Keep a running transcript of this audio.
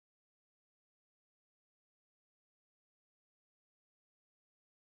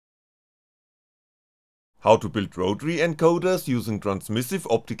How to build rotary encoders using transmissive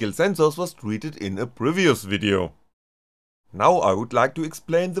optical sensors was treated in a previous video. Now I would like to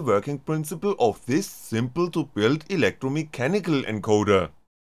explain the working principle of this simple to build electromechanical encoder.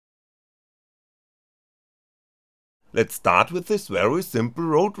 Let's start with this very simple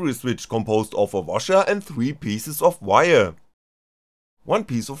rotary switch composed of a washer and 3 pieces of wire. One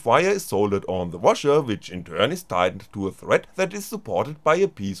piece of wire is soldered on the washer, which in turn is tightened to a thread that is supported by a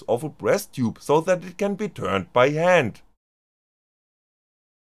piece of a brass tube so that it can be turned by hand.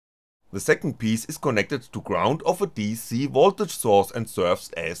 The second piece is connected to ground of a DC voltage source and serves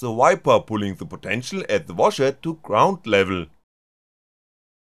as a wiper, pulling the potential at the washer to ground level.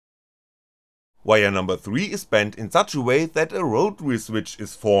 Wire number 3 is bent in such a way that a rotary switch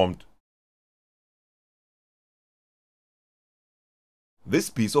is formed.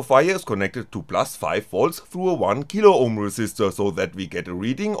 This piece of wire is connected to plus 5V through a 1kΩ resistor so that we get a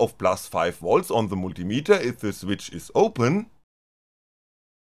reading of plus 5V on the multimeter if the switch is open,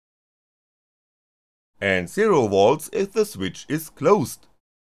 and 0V if the switch is closed.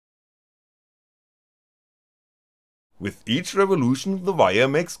 With each revolution the wire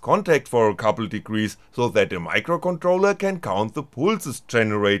makes contact for a couple degrees so that a microcontroller can count the pulses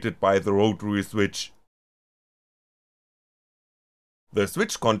generated by the rotary switch. The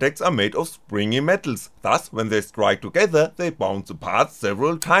switch contacts are made of springy metals, thus when they strike together they bounce apart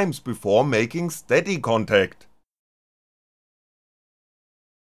several times before making steady contact.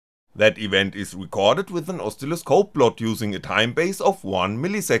 That event is recorded with an oscilloscope plot using a time base of 1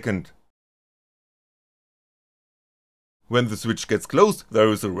 millisecond. When the switch gets closed, there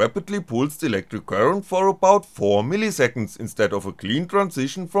is a rapidly pulsed electric current for about 4 milliseconds instead of a clean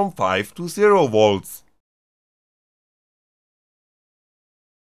transition from 5 to 0V.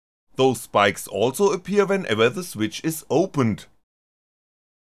 Those spikes also appear whenever the switch is opened.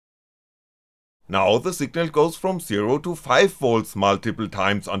 Now the signal goes from 0 to 5V multiple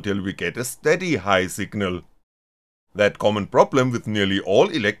times until we get a steady high signal. That common problem with nearly all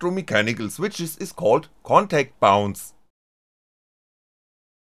electromechanical switches is called contact bounce.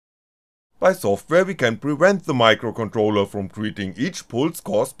 By software we can prevent the microcontroller from treating each pulse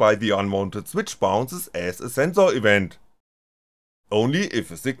caused by the unwanted switch bounces as a sensor event. Only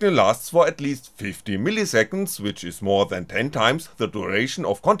if a signal lasts for at least 50 milliseconds, which is more than 10 times the duration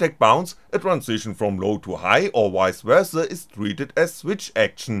of contact bounce, a transition from low to high or vice versa is treated as switch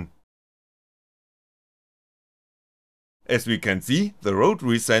action. As we can see, the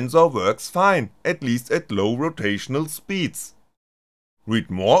rotary sensor works fine, at least at low rotational speeds. Read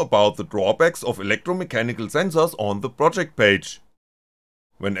more about the drawbacks of electromechanical sensors on the project page.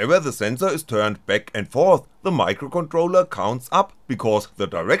 Whenever the sensor is turned back and forth, the microcontroller counts up, because the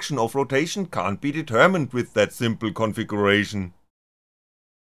direction of rotation can't be determined with that simple configuration.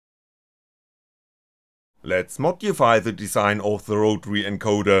 Let's modify the design of the rotary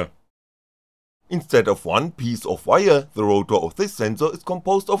encoder. Instead of one piece of wire, the rotor of this sensor is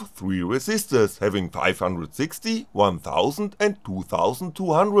composed of 3 resistors having 560, 1000 and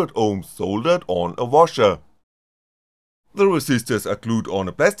 2200 ohms soldered on a washer. The resistors are glued on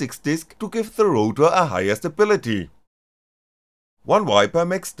a plastics disc to give the rotor a higher stability. One wiper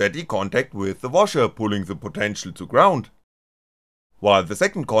makes steady contact with the washer, pulling the potential to ground, while the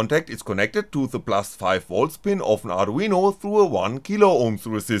second contact is connected to the plus 5V pin of an Arduino through a 1kΩ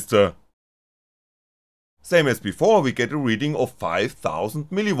resistor. Same as before, we get a reading of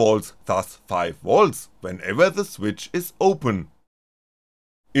 5000mV, thus 5V, whenever the switch is open.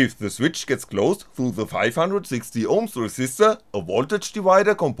 If the switch gets closed through the 560Ω resistor, a voltage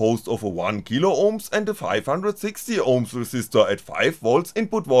divider composed of a 1kΩ and a 560Ω resistor at 5V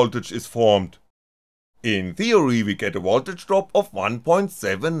input voltage is formed. In theory we get a voltage drop of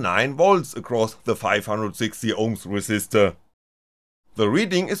 1.79V across the 560Ω resistor. The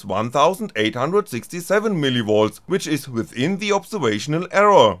reading is 1867mV, which is within the observational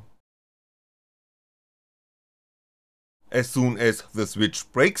error. As soon as the switch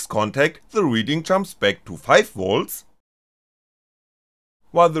breaks contact, the reading jumps back to 5V,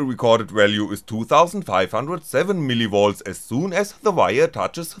 while the recorded value is 2507mV as soon as the wire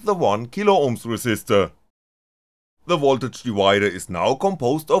touches the 1kΩ resistor. The voltage divider is now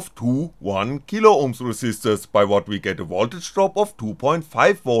composed of 2 1kΩ resistors, by what we get a voltage drop of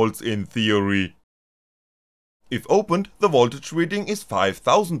 2.5V in theory. If opened, the voltage reading is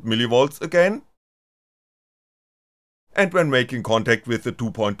 5000mV again, and when making contact with the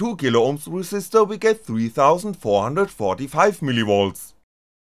 2.2kΩ resistor we get 3445mV.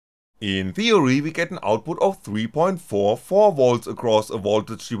 In theory we get an output of 3.44V across a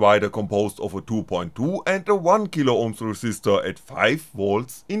voltage divider composed of a 2.2 and a 1kΩ resistor at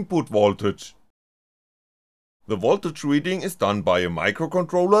 5V input voltage. The voltage reading is done by a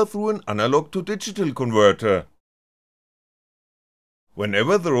microcontroller through an analog to digital converter.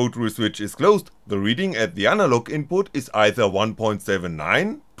 Whenever the rotary switch is closed, the reading at the analog input is either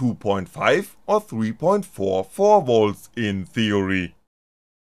 1.79, 2.5 or 3.44 volts in theory.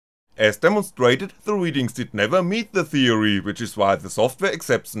 As demonstrated, the readings did never meet the theory, which is why the software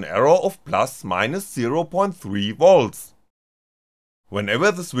accepts an error of plus minus 0.3 volts.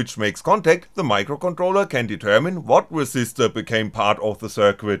 Whenever the switch makes contact, the microcontroller can determine what resistor became part of the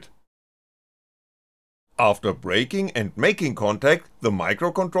circuit. After breaking and making contact, the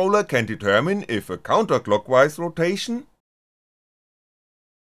microcontroller can determine if a counterclockwise rotation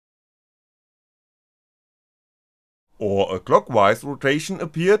or a clockwise rotation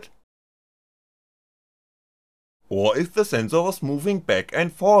appeared, or if the sensor was moving back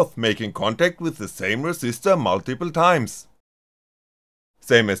and forth, making contact with the same resistor multiple times.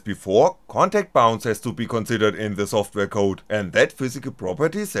 Same as before, contact bounce has to be considered in the software code, and that physical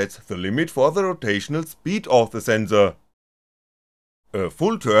property sets the limit for the rotational speed of the sensor. A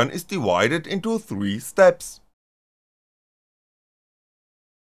full turn is divided into 3 steps.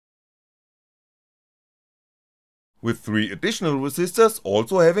 With 3 additional resistors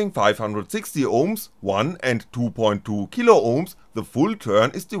also having 560 ohms, 1 and 2.2 kilo ohms, the full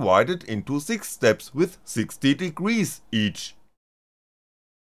turn is divided into 6 steps with 60 degrees each.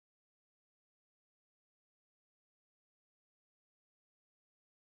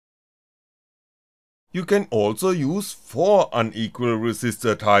 You can also use 4 unequal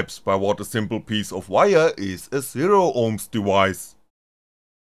resistor types by what a simple piece of wire is a 0 ohms device.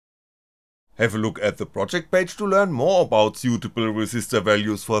 Have a look at the project page to learn more about suitable resistor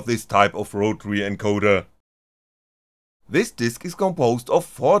values for this type of rotary encoder. This disk is composed of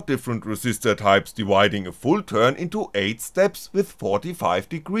 4 different resistor types, dividing a full turn into 8 steps with 45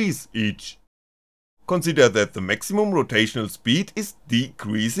 degrees each. Consider that the maximum rotational speed is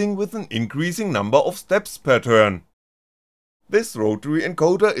decreasing with an increasing number of steps per turn. This rotary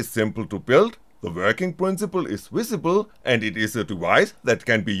encoder is simple to build, the working principle is visible, and it is a device that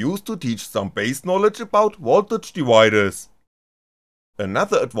can be used to teach some base knowledge about voltage dividers.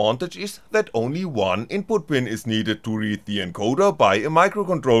 Another advantage is that only one input pin is needed to read the encoder by a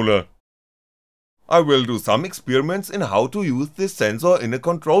microcontroller. I will do some experiments in how to use this sensor in a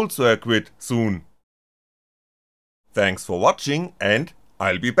control circuit soon. Thanks for watching, and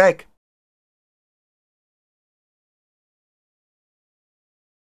I'll be back.